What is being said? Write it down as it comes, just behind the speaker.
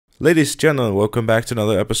Ladies and gentlemen, welcome back to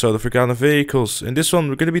another episode of Gtamen Vehicles. In this one,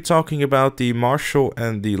 we're going to be talking about the Marshal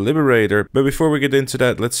and the Liberator. But before we get into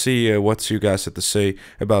that, let's see what you guys had to say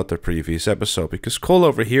about the previous episode. Because Cole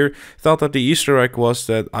over here thought that the Easter egg was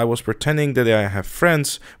that I was pretending that I have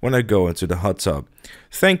friends when I go into the hot tub.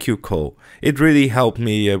 Thank you, Cole. It really helped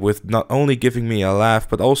me with not only giving me a laugh,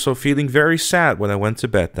 but also feeling very sad when I went to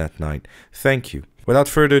bed that night. Thank you. Without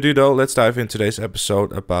further ado though, let's dive into today's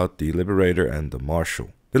episode about the Liberator and the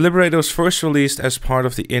Marshal. The Liberator was first released as part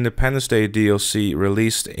of the Independence Day DLC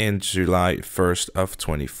released in July 1st of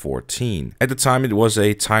 2014. At the time it was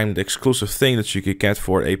a timed exclusive thing that you could get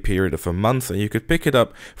for a period of a month, and you could pick it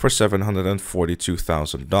up for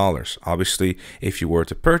 $742,000. Obviously, if you were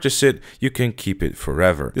to purchase it, you can keep it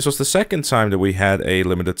forever. This was the second time that we had a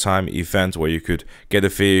limited time event where you could get a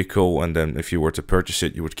vehicle, and then if you were to purchase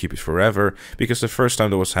it, you would keep it forever, because the first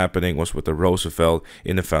time that was happening was with the Roosevelt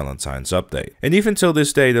in the Valentine's update. And even till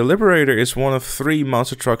this day, the Liberator is one of 3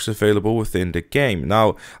 monster trucks available within the game.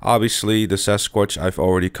 Now, obviously, the Sasquatch I've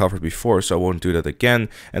already covered before, so I won't do that again.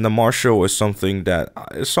 And the Marshal is something that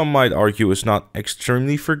some might argue is not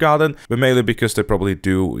extremely forgotten, but mainly because they probably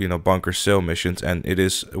do, bunker sale missions, and it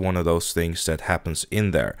is one of those things that happens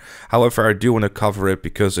in there. However, I do want to cover it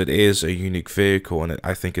because it is a unique vehicle, and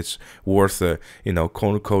I think it's worth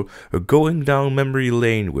quote-unquote, going down memory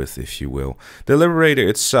lane with, if you will. The Liberator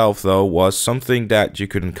itself, though, was something that you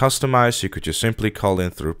couldn't customize. You could just simply call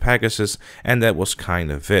in through Pegasus, and that was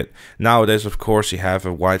kind of it. Nowadays, of course, you have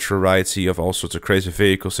a wide variety of all sorts of crazy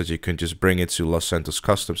vehicles that you can just bring into Los Santos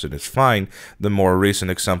Customs and it's fine. The more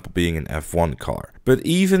recent example being an F1 car. But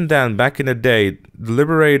even then, back in the day, the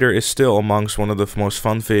Liberator is still amongst one of the most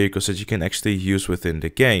fun vehicles that you can actually use within the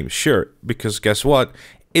game. Sure, because guess what?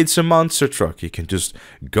 It's a monster truck. You can just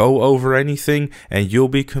go over anything and you'll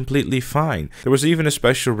be completely fine. There was even a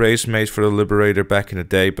special race made for the Liberator back in the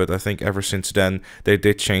day, but I think ever since then they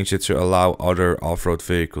did change it to allow other off-road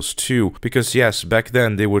vehicles too. Because yes, back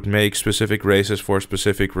then they would make specific races for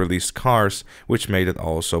specific released cars, which made it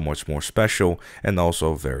also much more special and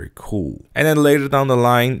also very cool. And then later down the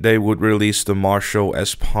line they would release the Marshal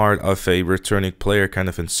as part of a returning player kind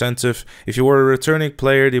of incentive. If you were a returning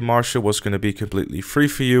player, the Marshal was going to be completely free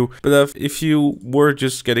for you, but if you were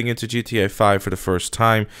just getting into GTA 5 for the first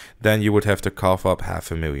time, then you would have to cough up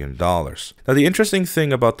 $500,000. Now, the interesting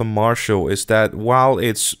thing about the Marshal is that while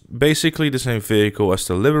it's basically the same vehicle as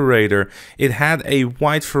the Liberator, it had a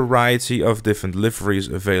wide variety of different liveries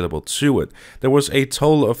available to it. There was a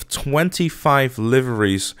total of 25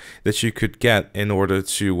 liveries that you could get in order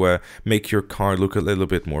to make your car look a little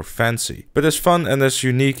bit more fancy. But as fun and as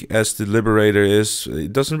unique as the Liberator is,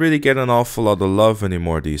 it doesn't really get an awful lot of love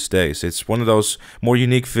anymore these days. It's one of those more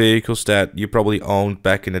unique vehicles that you probably owned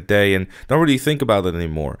back in the day and don't really think about it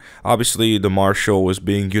anymore. Obviously, the Marshal was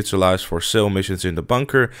being utilized for sale missions in the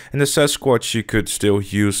bunker, and the Sasquatch you could still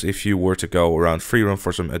use if you were to go around free roam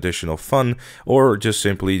for some additional fun, or just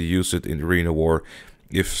simply use it in Arena War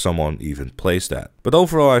if someone even plays that. But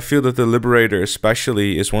overall, I feel that the Liberator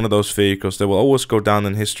especially is one of those vehicles that will always go down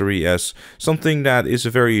in history as something that is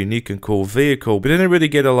a very unique and cool vehicle, but didn't really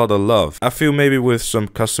get a lot of love. I feel maybe with some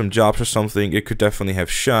custom jobs or something, it could definitely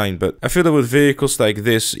have shine, but I feel that with vehicles like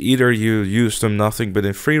this, either you use them nothing but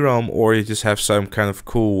in free roam, or you just have some kind of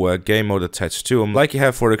cool game mode attached to them, like you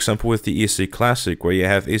have, for example, with the EC Classic, where you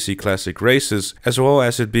have EC Classic races, as well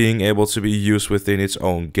as it being able to be used within its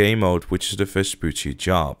own game mode, which is the Vespucci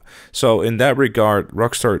job. So in that regard,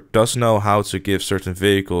 Rockstar does know how to give certain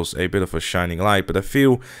vehicles a bit of a shining light, but I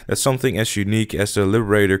feel that something as unique as the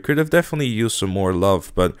Liberator could have definitely used some more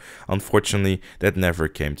love, but unfortunately that never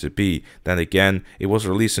came to be. Then again, it was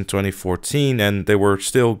released in 2014 and they were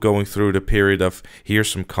still going through the period of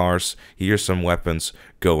here's some cars, here's some weapons,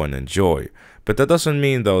 go and enjoy. But that doesn't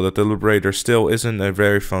mean though that the Liberator still isn't a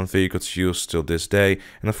very fun vehicle to use till this day,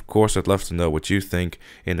 and of course I'd love to know what you think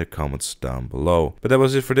in the comments down below. But that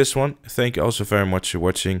was it for this one. Thank you also very much for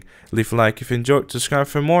watching. Leave a like if you enjoyed, subscribe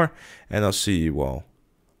for more, and I'll see you all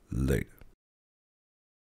later.